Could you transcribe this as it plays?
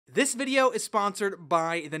This video is sponsored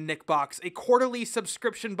by the Nick Box, a quarterly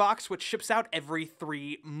subscription box which ships out every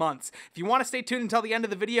 3 months. If you want to stay tuned until the end of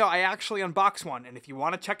the video, I actually unbox one, and if you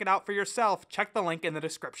want to check it out for yourself, check the link in the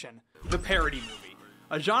description. The parody movie.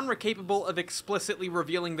 A genre capable of explicitly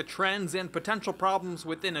revealing the trends and potential problems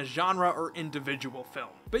within a genre or individual film.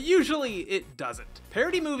 But usually it doesn't.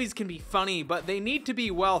 Parody movies can be funny, but they need to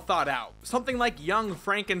be well thought out. Something like Young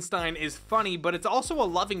Frankenstein is funny, but it's also a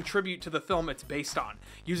loving tribute to the film it's based on,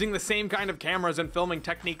 using the same kind of cameras and filming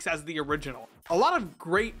techniques as the original. A lot of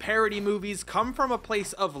great parody movies come from a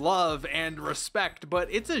place of love and respect, but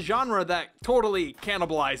it's a genre that totally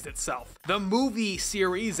cannibalized itself. The movie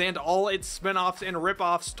series and all its spin-offs and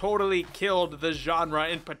rip-offs totally killed the genre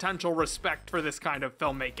in potential respect for this kind of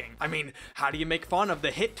filmmaking. I mean, how do you make fun of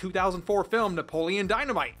the hit 2004 film Napoleon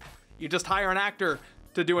Dynamite? You just hire an actor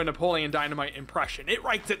to do a Napoleon Dynamite impression. It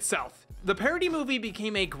writes itself. The parody movie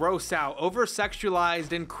became a gross-out,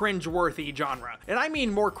 over-sexualized, and cringe-worthy genre. And I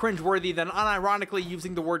mean more cringe-worthy than unironically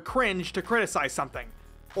using the word cringe to criticize something.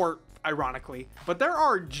 Or ironically. But there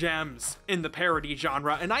are gems in the parody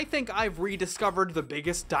genre, and I think I've rediscovered the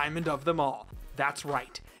biggest diamond of them all. That's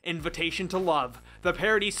right, Invitation to Love, the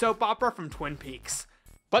parody soap opera from Twin Peaks.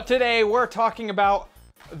 But today we're talking about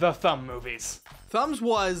the Thumb movies. Thumbs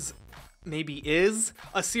was, maybe is,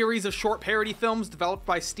 a series of short parody films developed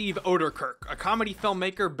by Steve Oedekerk, a comedy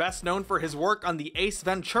filmmaker best known for his work on the Ace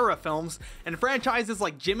Ventura films and franchises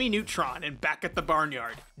like Jimmy Neutron and Back at the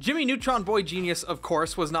Barnyard. Jimmy Neutron Boy Genius, of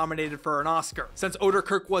course, was nominated for an Oscar. Since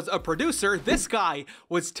Oedekerk was a producer, this guy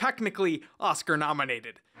was technically Oscar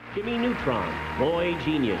nominated. Jimmy Neutron Boy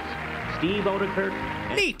Genius, Steve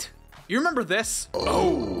Oedekerk. Neat! You remember this?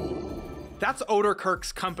 Oh! That's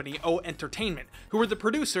Oedekerk's company, Oentertainment, who were the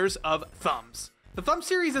producers of Thumbs. The Thumb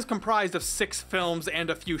series is comprised of 6 films and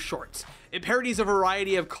a few shorts. It parodies a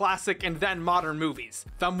variety of classic and then modern movies.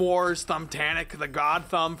 Thumb Wars, Thumbtanic, the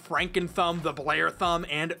Godthumb, Frankenthumb, the Blair Thumb,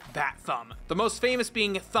 and Bat Thumb. The most famous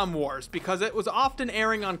being Thumb Wars, because it was often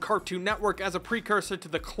airing on Cartoon Network as a precursor to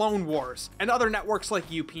the Clone Wars, and other networks like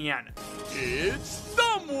UPN. It's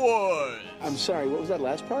Thumb Wars! I'm sorry, what was that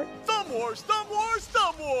last part? Thumb Wars, Thumb Wars,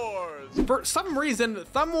 Thumb Wars! For some reason,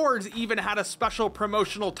 Thumb Wars even had a special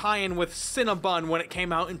promotional tie-in with Cinnabon when it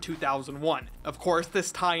came out in 2001. Of course,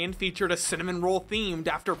 this tie-in featured a cinnamon roll themed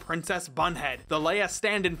after Princess Bunhead, the Leia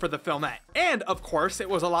stand-in for the filmette. And, of course, it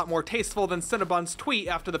was a lot more tasteful than Cinnabon's tweet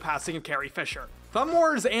after the passing of Carrie Fisher. Thumb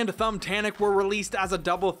Wars and Thumbtanic were released as a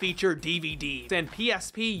double feature DVD and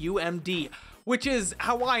PSP UMD, which is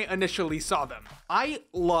how I initially saw them. I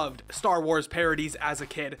loved Star Wars parodies as a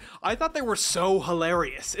kid. I thought they were so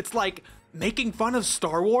hilarious. It's like, making fun of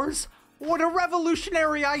Star Wars? What a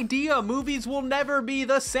revolutionary idea! Movies will never be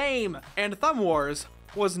the same! And Thumb Wars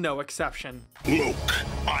was no exception. Luke,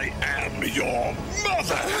 I am your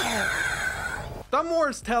mother! Thumb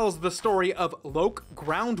Wars tells the story of Luke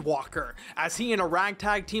Groundwalker, as he and a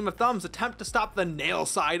ragtag team of thumbs attempt to stop the nail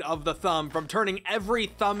side of the thumb from turning every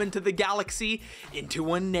thumb into the galaxy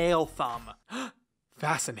into a nail thumb.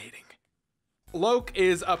 Fascinating. Luke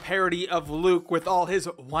is a parody of Luke with all his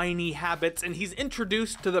whiny habits, and he's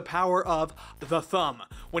introduced to the power of the thumb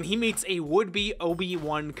when he meets a would-be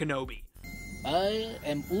Obi-Wan Kenobi. I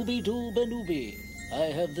am Ooby-Doo Banooby. I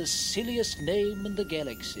have the silliest name in the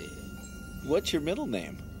galaxy. What's your middle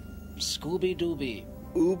name? Scooby-Dooby.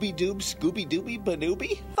 Ooby-Doob Scooby-Dooby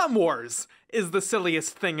Banooby? Thumb Wars is the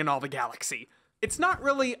silliest thing in all the galaxy. It's not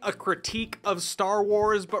really a critique of Star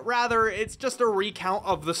Wars, but rather it's just a recount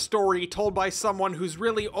of the story told by someone who's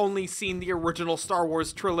really only seen the original Star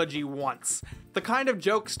Wars trilogy once. The kind of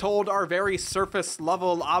jokes told are very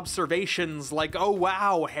surface-level observations like, oh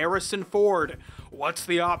wow, Harrison Ford. What's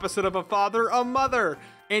the opposite of a father? A mother.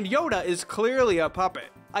 And Yoda is clearly a puppet.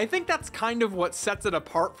 I think that's kind of what sets it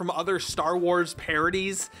apart from other Star Wars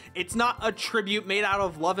parodies. It's not a tribute made out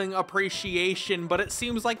of loving appreciation, but it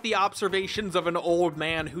seems like the observations of an old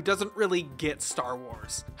man who doesn't really get Star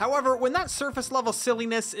Wars. However, when that surface level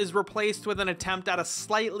silliness is replaced with an attempt at a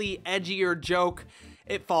slightly edgier joke,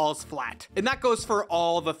 it falls flat. And that goes for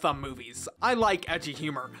all the Thumb movies. I like edgy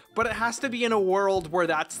humor, but it has to be in a world where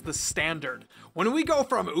that's the standard. When we go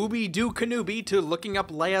from Ooby-Doo Kenobi to looking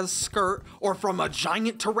up Leia's skirt, or from a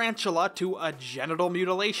giant tarantula to a genital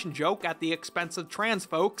mutilation joke at the expense of trans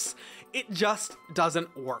folks, it just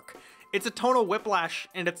doesn't work. It's a tonal whiplash,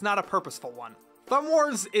 and it's not a purposeful one. Thumb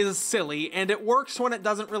Wars is silly, and it works when it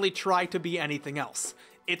doesn't really try to be anything else.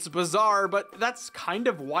 It's bizarre, but that's kind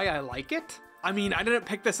of why I like it. I mean, I didn't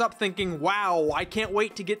pick this up thinking, wow, I can't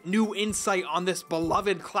wait to get new insight on this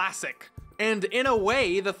beloved classic. And in a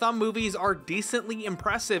way, the Thumb movies are decently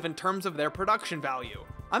impressive in terms of their production value.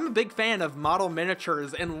 I'm a big fan of model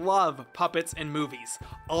miniatures and love puppets in movies.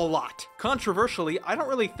 A lot. Controversially, I don't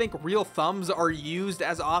really think real thumbs are used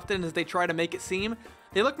as often as they try to make it seem.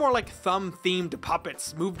 They look more like thumb-themed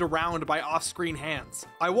puppets moved around by off-screen hands.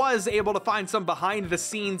 I was able to find some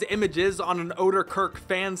behind-the-scenes images on an Oedekerk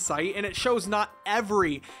fan site, and it shows not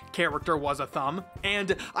every character was a thumb,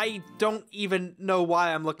 and I don't even know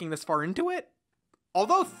why I'm looking this far into it.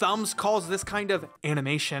 Although Thumbs calls this kind of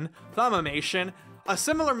animation thumbimation, a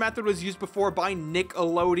similar method was used before by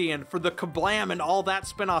Nickelodeon for the Kablam and All That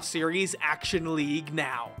spin-off series Action League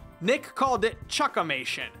Now. Nick called it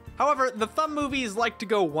Chuckimation. However, the Thumb movies like to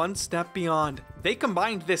go one step beyond. They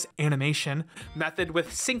combined this animation method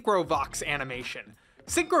with Synchrovox animation.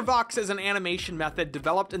 Synchrovox is an animation method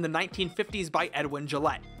developed in the 1950s by Edwin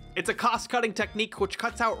Gillette. It's a cost-cutting technique which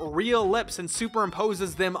cuts out real lips and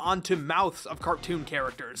superimposes them onto mouths of cartoon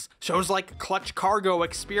characters. Shows like Clutch Cargo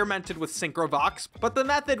experimented with Synchrovox, but the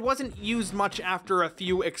method wasn't used much after a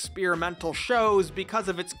few experimental shows because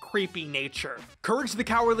of its creepy nature. Courage the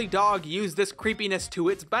Cowardly Dog used this creepiness to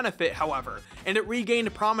its benefit, however, and it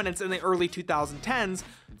regained prominence in the early 2010s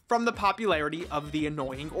from the popularity of the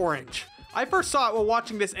annoying orange. I first saw it while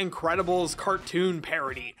watching this Incredibles cartoon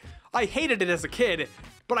parody. I hated it as a kid,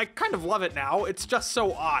 but I kind of love it now. It's just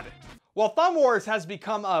so odd. While Thumb Wars has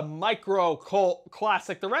become a micro-cult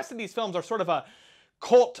classic, the rest of these films are sort of a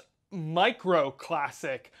cult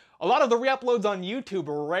micro-classic. A lot of the re-uploads on YouTube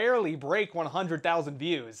rarely break 100,000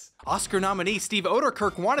 views. Oscar nominee Steve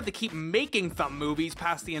Oedekerk wanted to keep making Thumb movies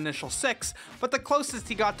past the initial 6, but the closest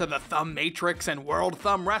he got to the Thumb Matrix and World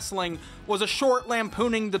Thumb Wrestling was a short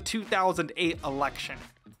lampooning the 2008 election.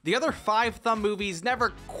 The other 5 Thumb movies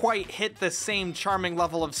never quite hit the same charming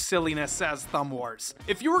level of silliness as Thumb Wars.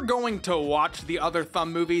 If you were going to watch the other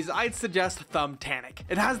Thumb movies, I'd suggest Thumbtanic.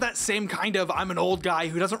 It has that same kind of I'm an old guy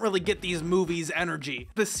who doesn't really get these movies energy.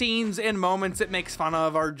 The scenes and moments it makes fun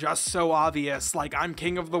of are just so obvious, like I'm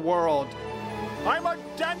king of the world. I'm a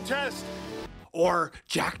dentist! Or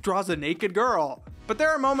Jack draws a naked girl. But there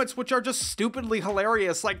are moments which are just stupidly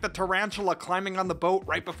hilarious, like the tarantula climbing on the boat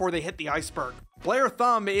right before they hit the iceberg. Blair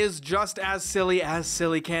Thumb is just as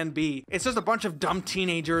silly can be. It's just a bunch of dumb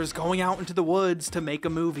teenagers going out into the woods to make a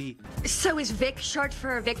movie. So is Vic short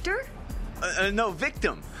for Victor? No,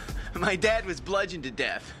 victim. My dad was bludgeoned to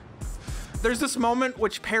death. There's this moment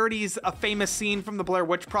which parodies a famous scene from the Blair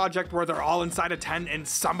Witch Project where they're all inside a tent and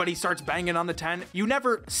somebody starts banging on the tent. You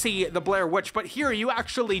never see the Blair Witch, but here you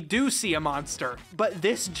actually do see a monster. But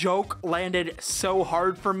this joke landed so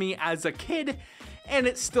hard for me as a kid, and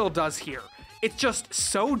it still does here. It's just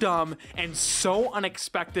so dumb and so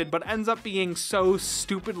unexpected, but ends up being so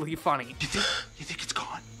stupidly funny. You think it's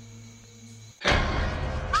gone?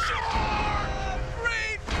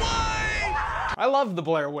 I love The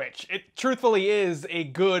Blair Witch. It truthfully is a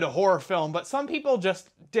good horror film, but some people just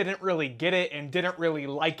didn't really get it and didn't really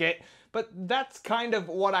like it. But that's kind of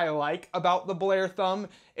what I like about the Blair Thumb.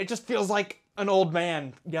 It just feels like an old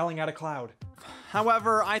man yelling at a cloud.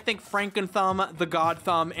 However, I think Frankenthumb, the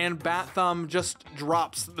Godthumb, and Batthumb just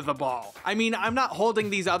drops the ball. I mean, I'm not holding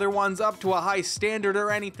these other ones up to a high standard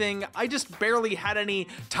or anything, I just barely had any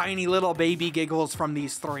tiny little baby giggles from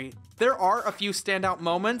these 3. There are a few standout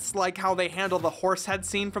moments, like how they handle the horsehead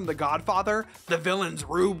scene from The Godfather, the villain's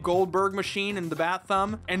Rube Goldberg machine in the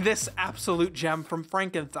Batthumb, and this absolute gem from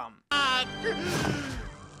Frankenthumb.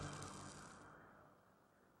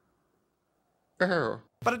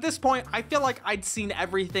 But at this point, I feel like I'd seen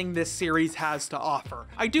everything this series has to offer.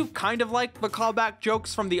 I do kind of like the callback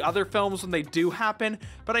jokes from the other films when they do happen,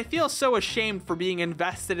 but I feel so ashamed for being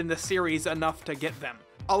invested in the series enough to get them.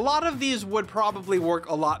 A lot of these would probably work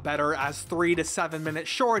a lot better as 3 to 7 minute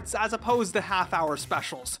shorts as opposed to half-hour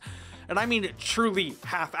specials. And I mean truly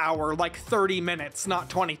half-hour, like 30 minutes, not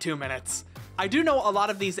 22 minutes. I do know a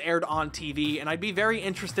lot of these aired on TV, and I'd be very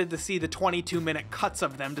interested to see the 22-minute cuts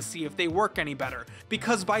of them to see if they work any better,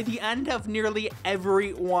 because by the end of nearly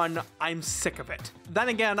every one, I'm sick of it. Then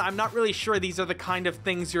again, I'm not really sure these are the kind of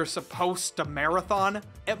things you're supposed to marathon.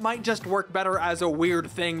 It might just work better as a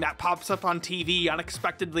weird thing that pops up on TV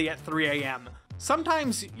unexpectedly at 3 AM.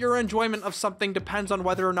 Sometimes your enjoyment of something depends on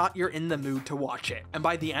whether or not you're in the mood to watch it, and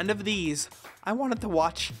by the end of these, I wanted to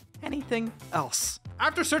watch anything else.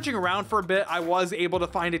 After searching around for a bit, I was able to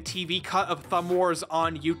find a TV cut of Thumb Wars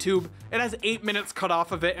on YouTube. It has 8 minutes cut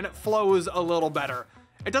off of it, and it flows a little better.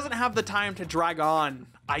 It doesn't have the time to drag on,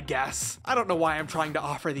 I guess. I don't know why I'm trying to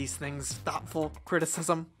offer these things thoughtful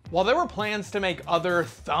criticism. While there were plans to make other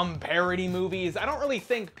Thumb parody movies, I don't really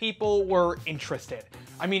think people were interested.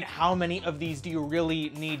 I mean, how many of these do you really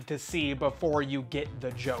need to see before you get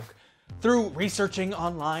the joke? Through researching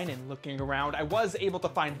online and looking around, I was able to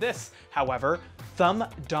find this, however,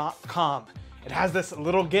 thumb.com. It has this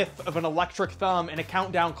little gif of an electric thumb and a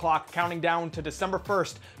countdown clock counting down to December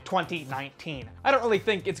 1st, 2019. I don't really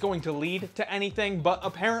think it's going to lead to anything, but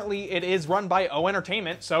apparently it is run by O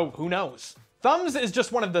Entertainment, so who knows? Thumbs is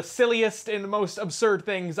just one of the silliest and most absurd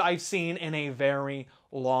things I've seen in a very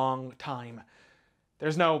long time.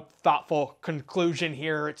 There's no thoughtful conclusion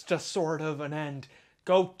here, it's just sort of an end.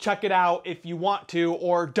 Go check it out if you want to,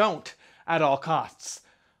 or don't at all costs.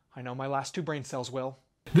 I know my last 2 brain cells will.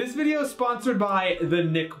 This video is sponsored by the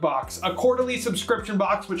Nick Box, a quarterly subscription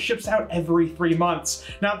box which ships out every 3 months.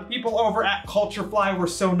 Now, the people over at Culturefly were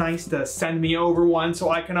so nice to send me over one so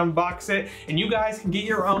I can unbox it, and you guys can get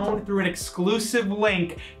your own through an exclusive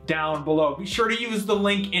link down below. Be sure to use the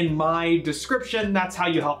link in my description, that's how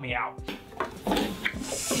you help me out.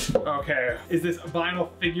 Okay, is this a vinyl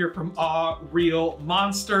figure from Real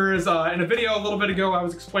Monsters? In a video a little bit ago, I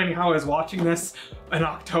was explaining how I was watching this in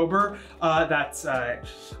October.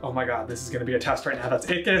 Oh my god, this is gonna be a test right now. That's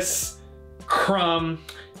Ickis, Crumb,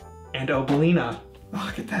 and Obelina. Oh,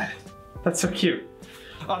 look at that. That's so cute.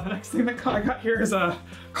 The next thing that I got here is a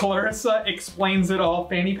Clarissa Explains It All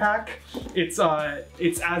fanny pack. It's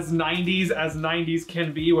as 90s as 90s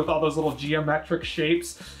can be, with all those little geometric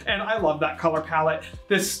shapes. And I love that color palette.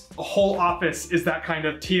 This whole office is that kind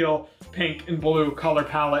of teal, pink, and blue color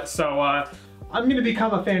palette. So I'm gonna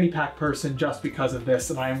become a fanny pack person just because of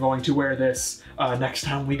this, and I am going to wear this next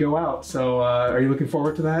time we go out. So are you looking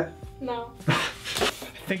forward to that? No.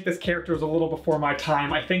 I think this character was a little before my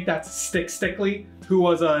time. I think that's Stickly, who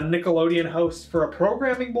was a Nickelodeon host for a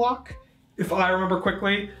programming block, if I remember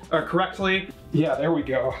correctly. Yeah, there we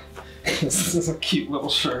go. This is a cute little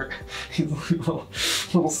shirt. He's a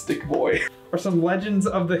little stick boy. Or some Legends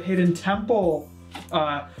of the Hidden Temple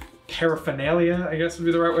paraphernalia, I guess would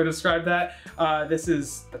be the right way to describe that. That's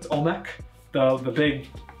Olmec, the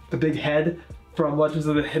big head from Legends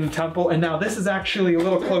of the Hidden Temple. And now this is actually a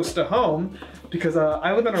little close to home because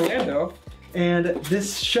I live in Orlando, and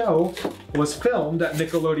this show was filmed at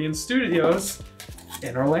Nickelodeon Studios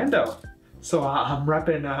in Orlando. So I'm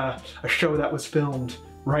repping a show that was filmed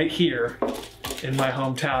right here in my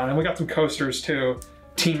hometown. And we got some coasters too,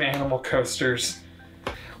 Team Animal coasters.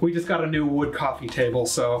 We just got a new wood coffee table,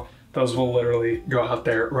 so those will literally go out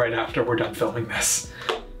there right after we're done filming this.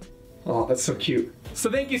 Oh, that's so cute. So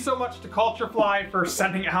thank you so much to Culturefly for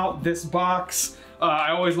sending out this box.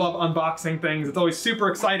 I always love unboxing things. It's always super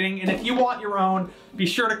exciting. And if you want your own, be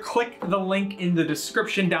sure to click the link in the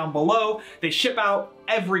description down below. They ship out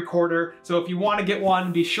every quarter. So if you want to get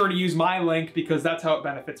one, be sure to use my link because that's how it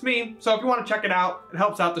benefits me. So if you want to check it out, it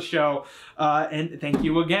helps out the show. And thank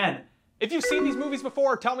you again. If you've seen these movies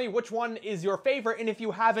before, tell me which one is your favorite. And if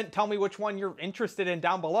you haven't, tell me which one you're interested in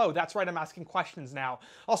down below. That's right, I'm asking questions now.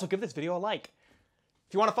 Also, give this video a like.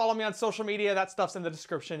 If you want to follow me on social media, that stuff's in the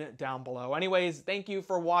description down below. Anyways, thank you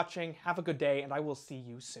for watching. Have a good day, and I will see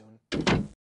you soon.